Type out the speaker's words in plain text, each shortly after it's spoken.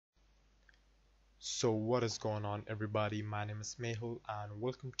So what is going on everybody, my name is Mehul and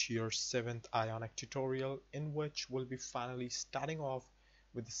welcome to your 7th Ionic tutorial in which we'll be finally starting off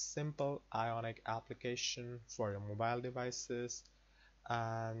with a simple Ionic application for your mobile devices.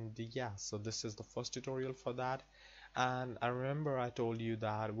 And yeah, so this is the first tutorial for that. And I remember I told you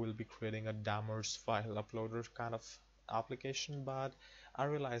that we'll be creating a dammers file uploader kind of application, but I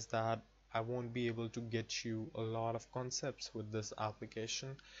realized that I won't be able to get you a lot of concepts with this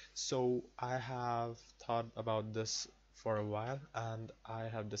application. So I have thought about this for a while and I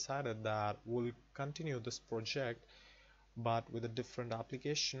have decided that we'll continue this project but with a different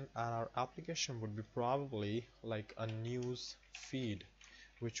application, and our application would be probably like a news feed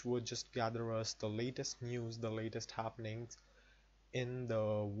which would just gather us the latest news, the latest happenings in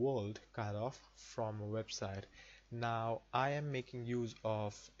the world kind of from a website. Now I am making use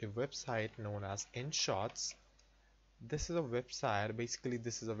of a website known as InShots. This is a website, basically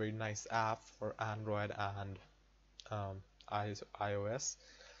this is a very nice app for Android and um, iOS,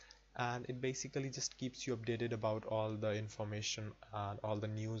 and it basically just keeps you updated about all the information and all the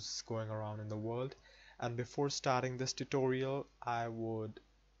news going around in the world. And before starting this tutorial, I would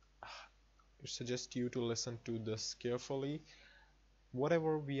suggest you to listen to this carefully.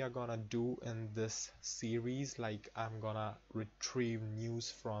 Whatever we are gonna do in this series, like I'm gonna retrieve news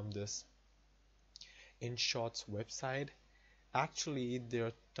from this InShots website. Actually,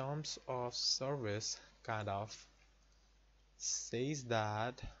 their terms of service kind of says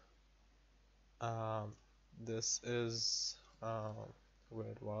that um, this is where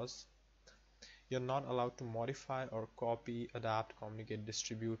it was. You're not allowed to modify or copy, adapt, communicate,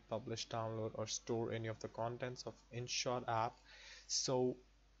 distribute, publish, download, or store any of the contents of InShot app. So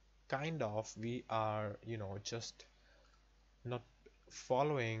kind of we are, just not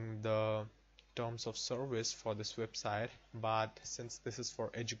following the terms of service for this website, but since this is for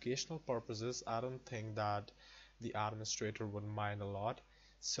educational purposes, I don't think that the administrator would mind a lot.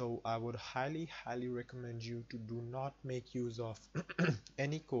 So I would highly recommend you to do not make use of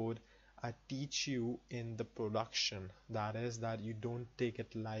any code I teach you in the production. That is that you don't take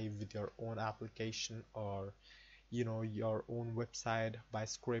it live with your own application or your own website by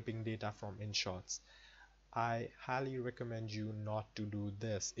scraping data from InShots. I highly recommend you not to do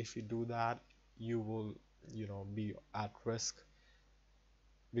this. If you do that, you will, be at risk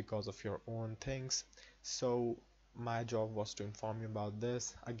because of your own things. So my job was to inform you about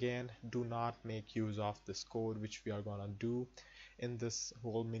this. Again, do not make use of this code which we are gonna do in this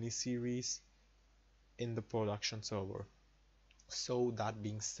whole mini series in the production server. So that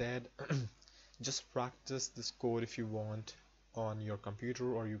being said, just practice this code if you want on your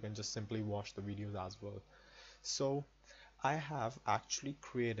computer, or you can just simply watch the videos as well. So I have actually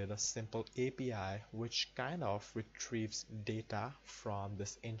created a simple API which kind of retrieves data from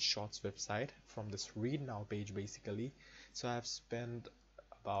this InShots website, from this read now page basically. So I've spent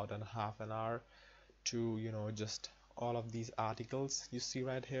about a half an hour to just all of these articles you see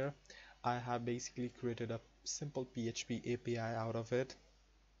right here. I have basically created a simple PHP API out of it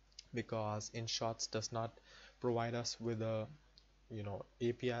because InShots does not provide us with a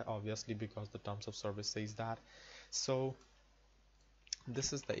API, obviously, because the terms of service says that. So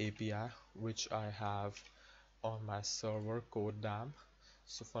this is the API which I have on my server codedam.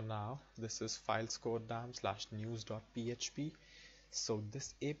 So for now, this is files codedam slash news.php. So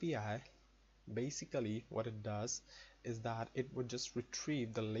this API, basically what it does is that it would just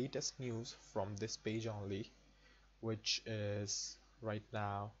retrieve the latest news from this page only, which is right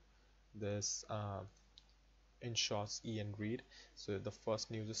now this InShots E and read. So the first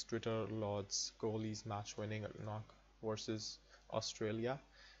news is Twitter Lords Kohli's match winning knock versus Australia.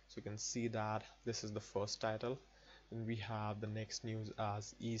 So you can see that this is the first title. Then we have the next news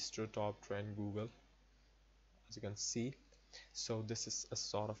as Easter top trend Google, as you can see. So this is a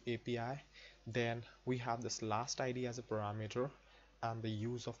sort of API. Then we have this last ID as a parameter, and the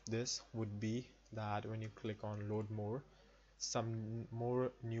use of this would be that when you click on load more, some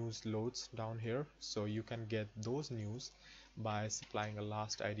more news loads down here, so you can get those news by supplying a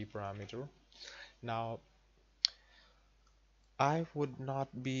last ID parameter. Now I would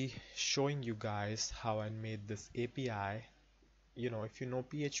not be showing you guys how I made this API. If you know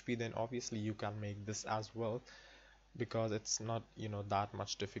PHP, then obviously you can make this as well, because it's not that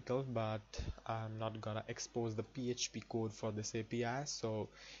much difficult, but I'm not gonna expose the PHP code for this API. So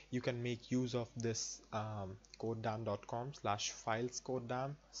you can make use of this codedam.com slash files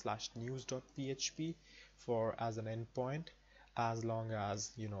codedam slash news.php for as an endpoint, as long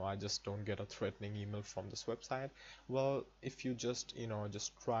as I just don't get a threatening email from this website. Well, if you just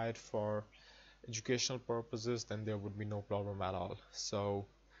just try it for educational purposes, then there would be no problem at all. So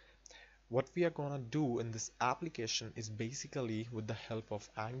What we are gonna do in this application is basically, with the help of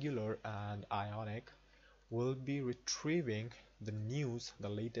Angular and Ionic, we'll be retrieving the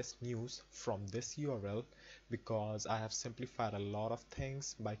latest news from this URL, because I have simplified a lot of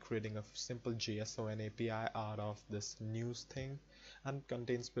things by creating a simple JSON API out of this news thing, and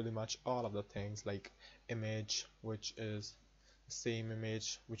contains pretty much all of the things like image, which is the same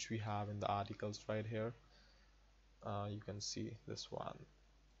image which we have in the articles right here. You can see this one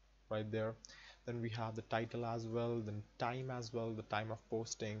right there. Then we have the title as well, then time as well, the time of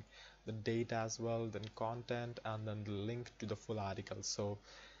posting, the date as well, then content, and then the link to the full article. So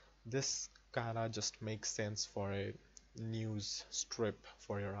this kinda just makes sense for a news strip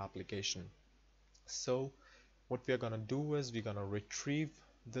for your application. So what we are gonna do is we're gonna retrieve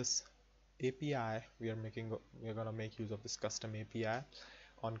this API. We are gonna make use of this custom API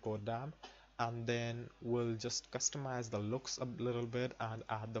on CodeDam, and then we'll just customize the looks a little bit and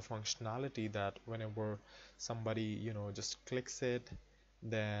add the functionality that whenever somebody just clicks it,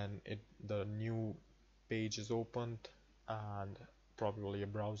 then the new page is opened, and probably a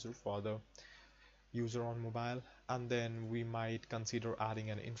browser for the user on mobile. And then we might consider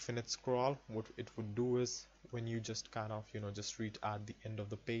adding an infinite scroll. What it would do is, when you just kind of just reach at the end of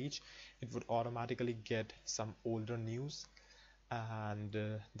the page, it would automatically get some older news, and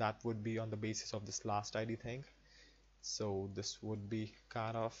that would be on the basis of this last ID thing. So this would be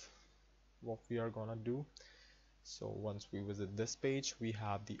kind of what we are gonna do. So once we visit this page, we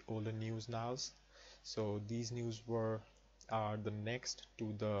have the older news now. So these news are the next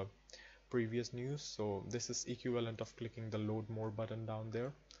to the previous news. So this is equivalent of clicking the load more button down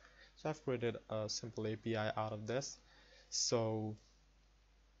there. So I've created a simple API out of this. So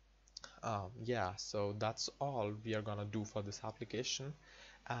yeah, so that's all we are gonna do for this application,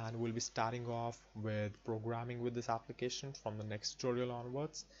 and we'll be starting off with programming with this application from the next tutorial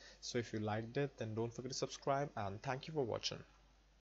onwards. So if you liked it, then don't forget to subscribe, and thank you for watching.